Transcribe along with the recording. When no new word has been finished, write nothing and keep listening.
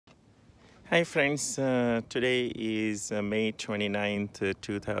Hi friends, today is May 29th,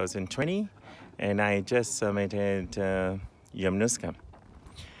 2020 and I just submitted Yamunska.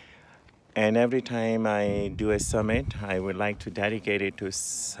 And every time I do a summit, I would like to dedicate it to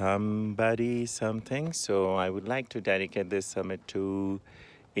somebody, something. So I would like to dedicate this summit to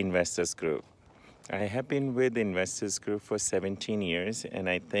Investors Group. I have been with Investors Group for 17 years and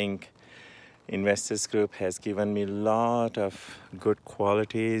I think Investors Group has given me a lot of good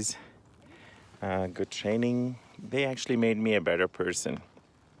qualities, good training. They actually made me a better person.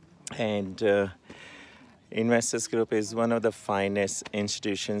 And Investors Group is one of the finest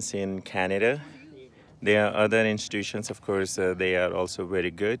institutions in Canada. There are other institutions, of course, they are also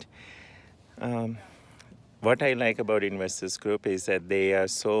very good. What I like about Investors Group is that they are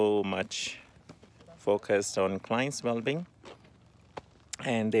so much focused on clients' well-being,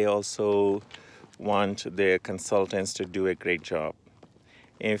 and they also want their consultants to do a great job.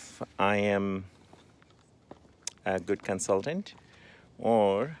 If I am a good consultant,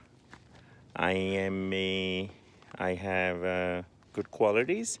 or I have good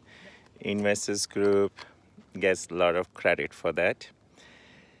qualities, Investors Group gets a lot of credit for that.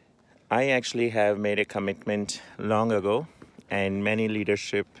 I actually have made a commitment long ago, and many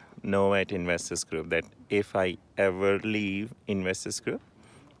leadership know at Investors Group that if I ever leave Investors Group,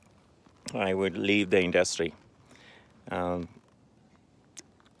 I would leave the industry.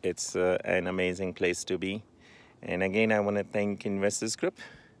 It's an amazing place to be. And again, I want to thank Investors Group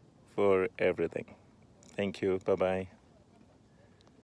for everything. Thank you. Bye-bye.